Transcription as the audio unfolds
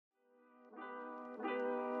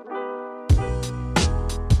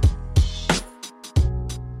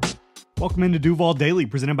Welcome into Duval Daily,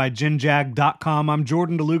 presented by GenJag.com. I'm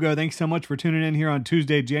Jordan DeLugo. Thanks so much for tuning in here on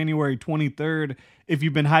Tuesday, January 23rd. If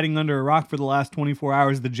you've been hiding under a rock for the last 24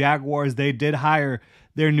 hours, the Jaguars, they did hire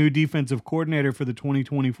their new defensive coordinator for the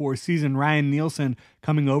 2024 season, Ryan Nielsen,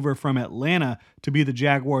 coming over from Atlanta to be the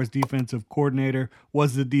Jaguars defensive coordinator,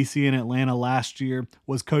 was the DC in Atlanta last year,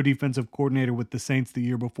 was co-defensive coordinator with the Saints the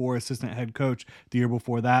year before, assistant head coach the year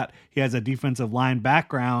before that. He has a defensive line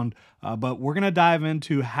background, but we're going to dive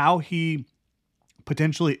into how he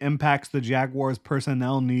potentially impacts the Jaguars'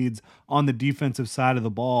 personnel needs on the defensive side of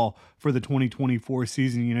the ball for the 2024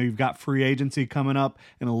 season. You know, you've got free agency coming up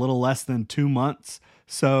in a little less than 2 months.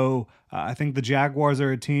 So I think the Jaguars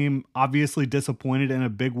are a team obviously disappointed in a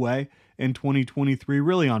big way in 2023,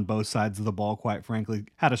 really on both sides of the ball, quite frankly.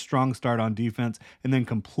 Had a strong start on defense and then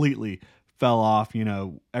completely fell off. You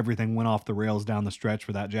know, everything went off the rails down the stretch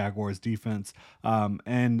for that Jaguars defense.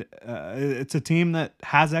 It's a team that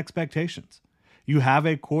has expectations. You have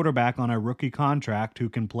a quarterback on a rookie contract who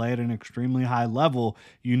can play at an extremely high level.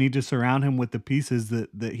 You need to surround him with the pieces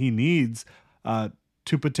that he needs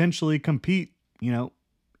to potentially compete, you know,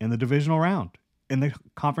 in the divisional round, in the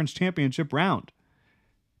conference championship round,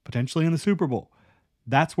 potentially in the Super Bowl.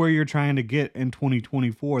 That's where you're trying to get in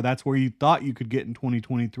 2024. That's where you thought you could get in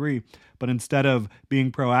 2023. But instead of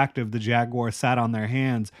being proactive, the Jaguars sat on their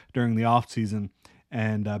hands during the offseason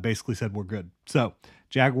and basically said, we're good. So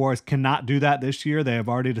Jaguars cannot do that this year. They have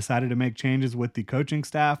already decided to make changes with the coaching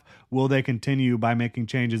staff. Will they continue by making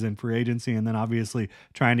changes in free agency and then obviously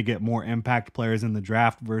trying to get more impact players in the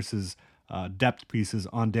draft versus depth pieces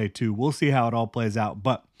on day two? We'll see how it all plays out,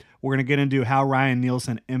 but we're going to get into how Ryan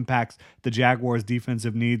Nielsen impacts the Jaguars'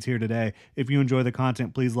 defensive needs here today. If you enjoy the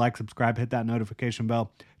content, please like, subscribe, hit that notification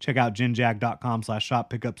bell. Check out genjag.com/shop.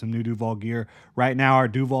 Pick up some new Duval gear. Right now, our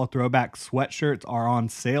Duval throwback sweatshirts are on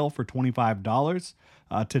sale for $25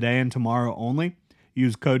 today and tomorrow only.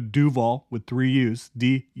 Use code Duval with 3 U's,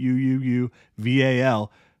 DUUUVAL,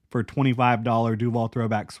 for $25 Duval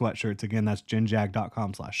throwback sweatshirts. Again, that's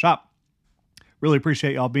genjag.com/shop. Really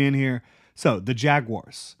appreciate y'all being here. So the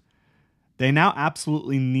Jaguars, they now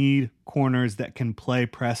absolutely need corners that can play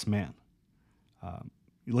press man.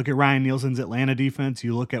 You look at Ryan Nielsen's Atlanta defense.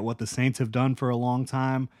 You look at what the Saints have done for a long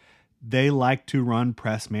time. They like to run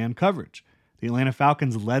press man coverage. The Atlanta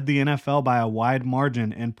Falcons led the NFL by a wide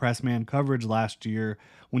margin in press man coverage last year.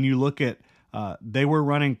 When you look at, they were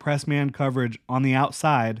running press man coverage on the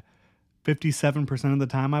outside 57% of the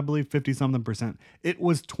time, I believe, 50-something percent. It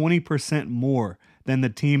was 20% more than the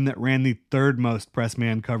team that ran the third most press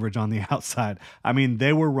man coverage on the outside. I mean,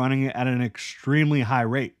 they were running it at an extremely high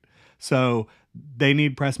rate. So they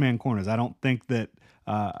need press man corners. I don't think that,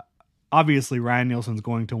 obviously, Ryan Nielsen's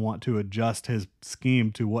going to want to adjust his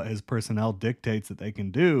scheme to what his personnel dictates that they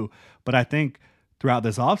can do. But I think throughout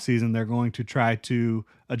this offseason, they're going to try to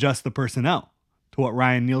adjust the personnel to what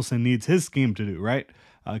Ryan Nielsen needs his scheme to do, right?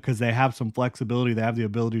 Because they have some flexibility. They have the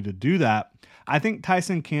ability to do that. I think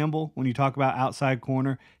Tyson Campbell, when you talk about outside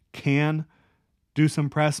corner, can do some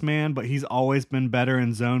press man, but he's always been better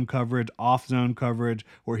in zone coverage, off zone coverage,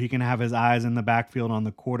 where he can have his eyes in the backfield on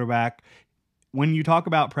the quarterback. When you talk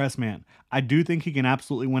about press man, I do think he can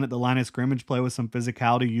absolutely win at the line of scrimmage, play with some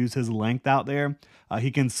physicality, use his length out there.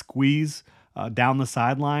 He can squeeze down the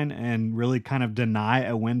sideline and really kind of deny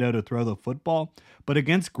a window to throw the football. But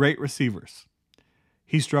against great receivers,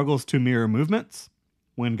 he struggles to mirror movements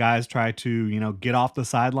when guys try to, you know, get off the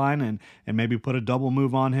sideline and maybe put a double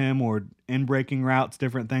move on him or in breaking routes,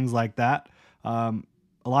 different things like that. A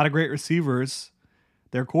lot of great receivers,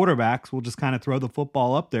 their quarterbacks will just kind of throw the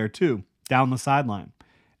football up there too, down the sideline.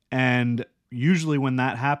 And usually when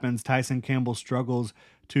that happens, Tyson Campbell struggles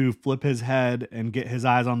to flip his head and get his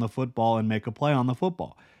eyes on the football and make a play on the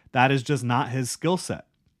football. That is just not his skill set.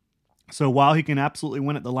 So while he can absolutely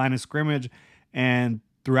win at the line of scrimmage and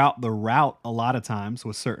throughout the route, a lot of times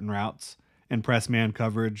with certain routes and press man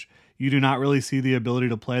coverage, you do not really see the ability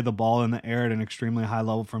to play the ball in the air at an extremely high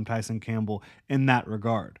level from Tyson Campbell in that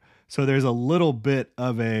regard. So there's a little bit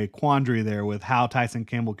of a quandary there with how Tyson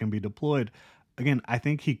Campbell can be deployed. Again, I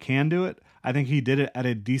think he can do it. I think he did it at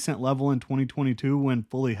a decent level in 2022 when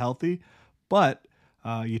fully healthy. But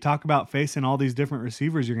you talk about facing all these different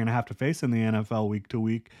receivers you're going to have to face in the NFL week to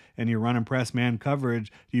week, and you're running press man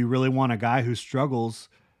coverage. Do you really want a guy who struggles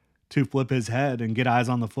to flip his head and get eyes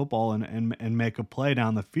on the football and make a play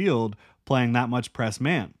down the field playing that much press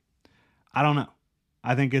man? I don't know.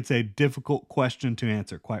 I think it's a difficult question to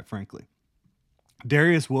answer, quite frankly.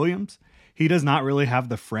 Darius Williams, he does not really have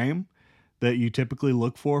the frame that you typically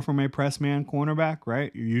look for from a press man cornerback,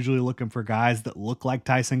 right? You're usually looking for guys that look like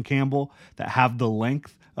Tyson Campbell, that have the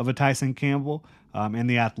length of a Tyson Campbell. and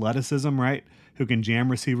the athleticism, right? Who can jam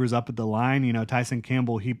receivers up at the line. You know, Tyson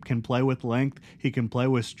Campbell, he can play with length. He can play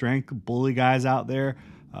with strength, bully guys out there.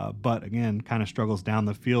 But again, kind of struggles down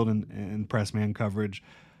the field in press man coverage.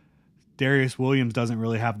 Darius Williams doesn't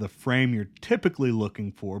really have the frame you're typically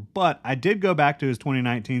looking for. But I did go back to his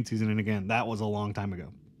 2019 season. And again, that was a long time ago,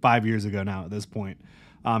 5 years ago now at this point.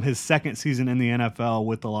 His second season in the NFL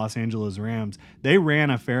with the Los Angeles Rams, they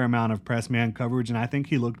ran a fair amount of press man coverage, and I think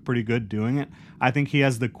he looked pretty good doing it. I think he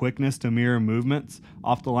has the quickness to mirror movements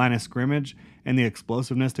off the line of scrimmage and the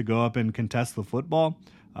explosiveness to go up and contest the football.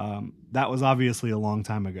 That was obviously a long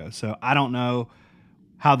time ago. So I don't know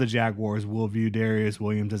how the Jaguars will view Darius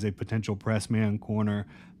Williams as a potential press man corner.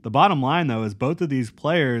 The bottom line, though, is both of these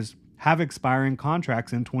players have expiring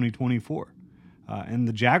contracts in 2024. And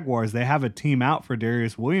the Jaguars, they have a team out for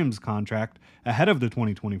Darius Williams' contract ahead of the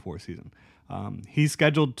 2024 season. He's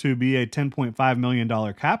scheduled to be a $10.5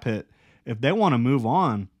 million cap hit. If they want to move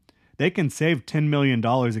on, they can save $10 million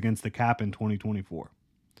against the cap in 2024.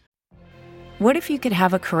 What if you could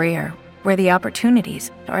have a career where the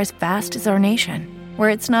opportunities are as vast as our nation, where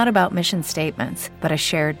it's not about mission statements, but a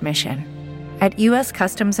shared mission? At U.S.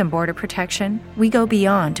 Customs and Border Protection, we go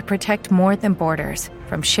beyond to protect more than borders.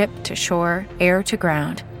 From ship to shore, air to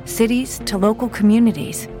ground, cities to local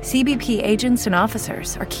communities, CBP agents and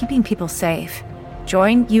officers are keeping people safe.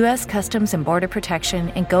 Join U.S. Customs and Border Protection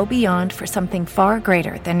and go beyond for something far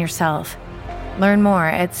greater than yourself. Learn more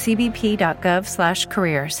at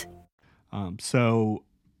cbp.gov/careers. So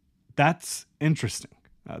that's interesting.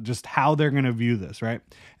 Just how they're going to view this, right?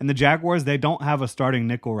 And the Jaguars, they don't have a starting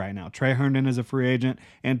nickel right now. Trey Herndon is a free agent.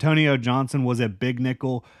 Antonio Johnson was a big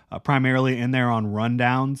nickel, primarily in there on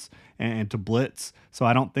rundowns and to blitz. So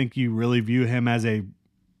I don't think you really view him as a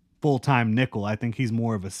full-time nickel. I think he's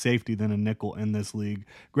more of a safety than a nickel in this league.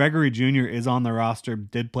 Gregory Jr. is on the roster,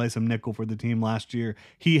 did play some nickel for the team last year.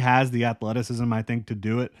 He has the athleticism, I think, to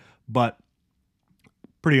do it, but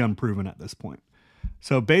pretty unproven at this point.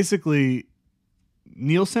 So basically,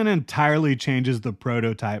 Nielsen entirely changes the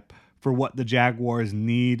prototype for what the Jaguars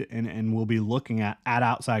need and will be looking at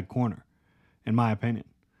outside corner, in my opinion.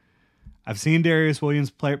 I've seen Darius Williams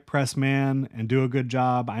play press man and do a good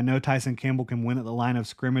job. I know Tyson Campbell can win at the line of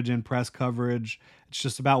scrimmage in press coverage. It's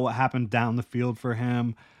just about what happened down the field for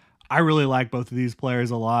him. I really like both of these players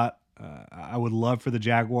a lot. I would love for the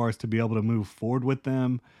Jaguars to be able to move forward with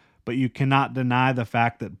them, but you cannot deny the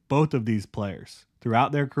fact that both of these players,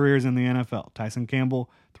 throughout their careers in the NFL, Tyson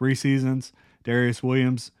Campbell, 3 seasons, Darius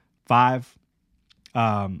Williams,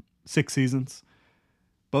 6 seasons.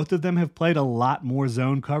 Both of them have played a lot more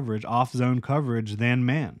zone coverage, off-zone coverage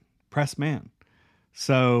than press man.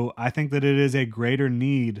 So I think that it is a greater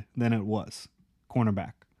need than it was,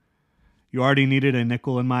 cornerback. You already needed a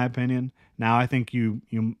nickel, in my opinion. Now I think you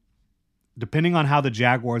depending on how the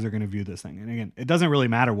Jaguars are going to view this thing, and again, it doesn't really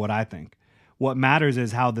matter what I think. What matters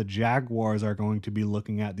is how the Jaguars are going to be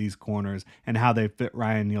looking at these corners and how they fit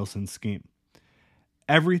Ryan Nielsen's scheme.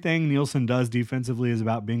 Everything Nielsen does defensively is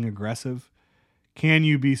about being aggressive. Can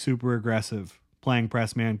you be super aggressive playing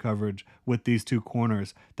press man coverage with these two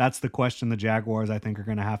corners? That's the question the Jaguars, I think, are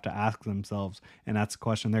going to have to ask themselves, and that's the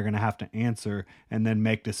question they're going to have to answer and then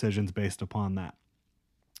make decisions based upon that.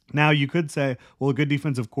 Now, you could say, well, a good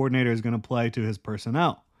defensive coordinator is going to play to his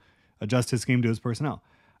personnel, adjust his scheme to his personnel.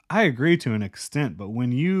 I agree to an extent, but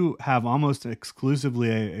when you have almost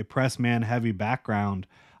exclusively a press man heavy background,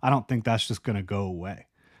 I don't think that's just going to go away.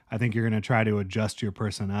 I think you're going to try to adjust your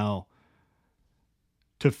personnel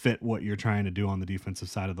to fit what you're trying to do on the defensive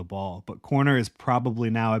side of the ball. But corner is probably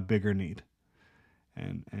now a bigger need.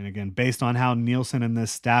 And again, based on how Nielsen and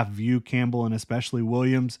this staff view Campbell and especially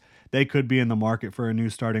Williams, they could be in the market for a new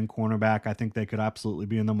starting cornerback. I think they could absolutely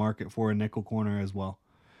be in the market for a nickel corner as well.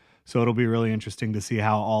 So it'll be really interesting to see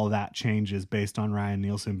how all that changes based on Ryan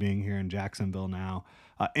Nielsen being here in Jacksonville now.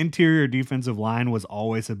 Interior defensive line was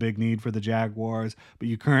always a big need for the Jaguars, but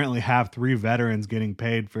you currently have 3 veterans getting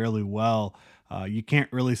paid fairly well. You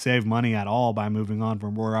can't really save money at all by moving on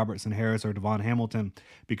from Roy Robertson Harris or Devon Hamilton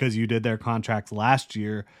because you did their contracts last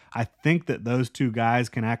year. I think that those 2 guys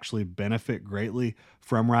can actually benefit greatly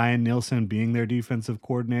from Ryan Nielsen being their defensive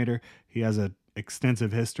coordinator. He has an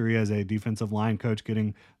extensive history as a defensive line coach,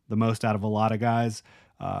 getting the most out of a lot of guys.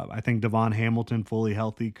 I think Devon Hamilton, fully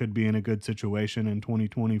healthy, could be in a good situation in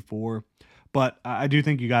 2024. But I do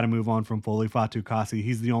think you got to move on from Foley Fatukasi.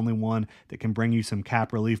 He's the only one that can bring you some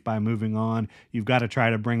cap relief by moving on. You've got to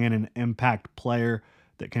try to bring in an impact player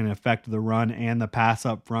that can affect the run and the pass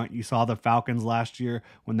up front. You saw the Falcons last year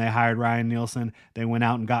when they hired Ryan Nielsen. They went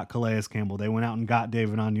out and got Calais Campbell. They went out and got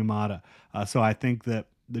David Onyemata. So I think that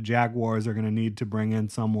the Jaguars are going to need to bring in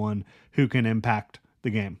someone who can impact the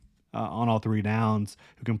game on all three downs,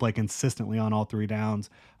 who can play consistently on all three downs.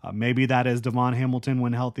 Maybe that is Devon Hamilton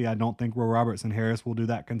when healthy. I don't think Will Robertson-Harris will do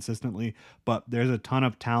that consistently, but there's a ton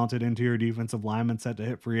of talented interior defensive linemen set to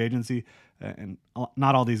hit free agency, and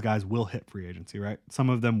not all these guys will hit free agency, right? Some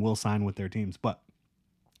of them will sign with their teams, but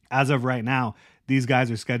as of right now, these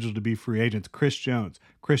guys are scheduled to be free agents. Chris Jones,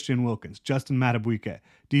 Christian Wilkins, Justin Madubuike,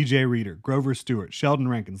 DJ Reader, Grover Stewart, Sheldon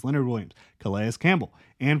Rankins, Leonard Williams, Calais Campbell,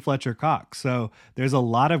 and Fletcher Cox. So there's a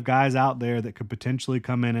lot of guys out there that could potentially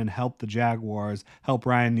come in and help the Jaguars, help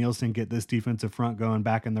Ryan Nielsen get this defensive front going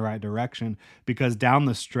back in the right direction, because down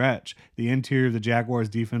the stretch, the interior of the Jaguars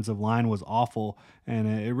defensive line was awful, and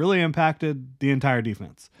it really impacted the entire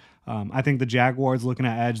defense. I think the Jaguars, looking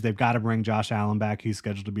at edge, they've got to bring Josh Allen back. He's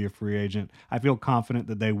scheduled to be a free agent. I feel confident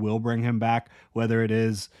that they will bring him back, whether it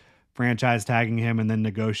is franchise tagging him and then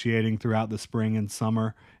negotiating throughout the spring and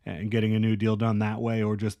summer and getting a new deal done that way,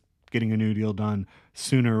 or just getting a new deal done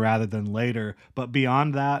sooner rather than later. But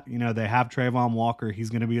beyond that, they have Trayvon Walker. He's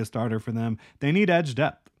going to be a starter for them. They need edge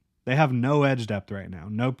depth. They have no edge depth right now,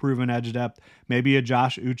 no proven edge depth. Maybe a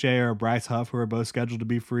Josh Uche or a Bryce Huff, who are both scheduled to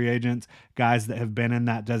be free agents, guys that have been in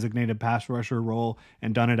that designated pass rusher role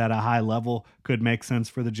and done it at a high level, could make sense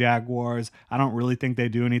for the Jaguars. I don't really think they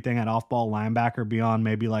do anything at off-ball linebacker beyond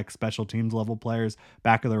maybe like special teams level players,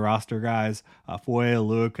 back of the roster guys. Foye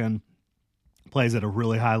Oluokun plays at a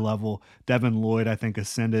really high level. Devin Lloyd, I think,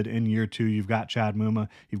 ascended in year 2. You've got Chad Muma.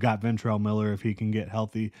 You've got Ventrell Miller if he can get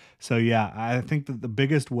healthy. So, yeah, I think that the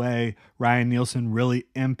biggest way Ryan Nielsen really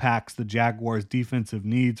impacts the Jaguars' defensive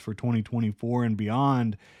needs for 2024 and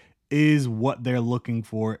beyond is what they're looking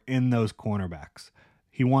for in those cornerbacks.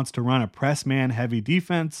 He wants to run a press man heavy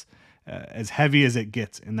defense, as heavy as it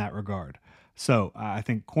gets in that regard. So I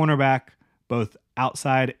think cornerback, both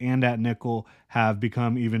outside and at nickel, have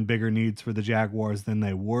become even bigger needs for the Jaguars than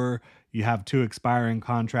they were. You have 2 expiring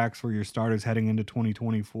contracts for your starters heading into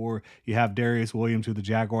 2024. You have Darius Williams, who the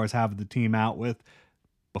Jaguars have the team out with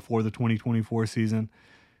before the 2024 season.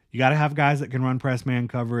 You got to have guys that can run press man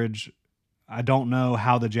coverage. I don't know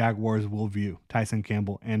how the Jaguars will view Tyson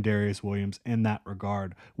Campbell and Darius Williams in that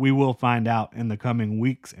regard. We will find out in the coming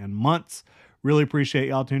weeks and months. Really appreciate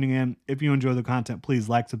y'all tuning in. If you enjoy the content, please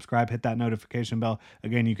like, subscribe, hit that notification bell.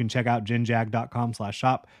 Again, you can check out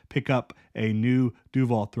genjag.com/shop. Pick up a new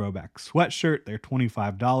Duval throwback sweatshirt. They're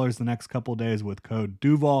 $25 the next couple days with code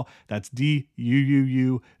Duval. That's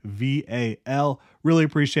DUUUVAL. Really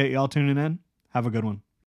appreciate y'all tuning in. Have a good one.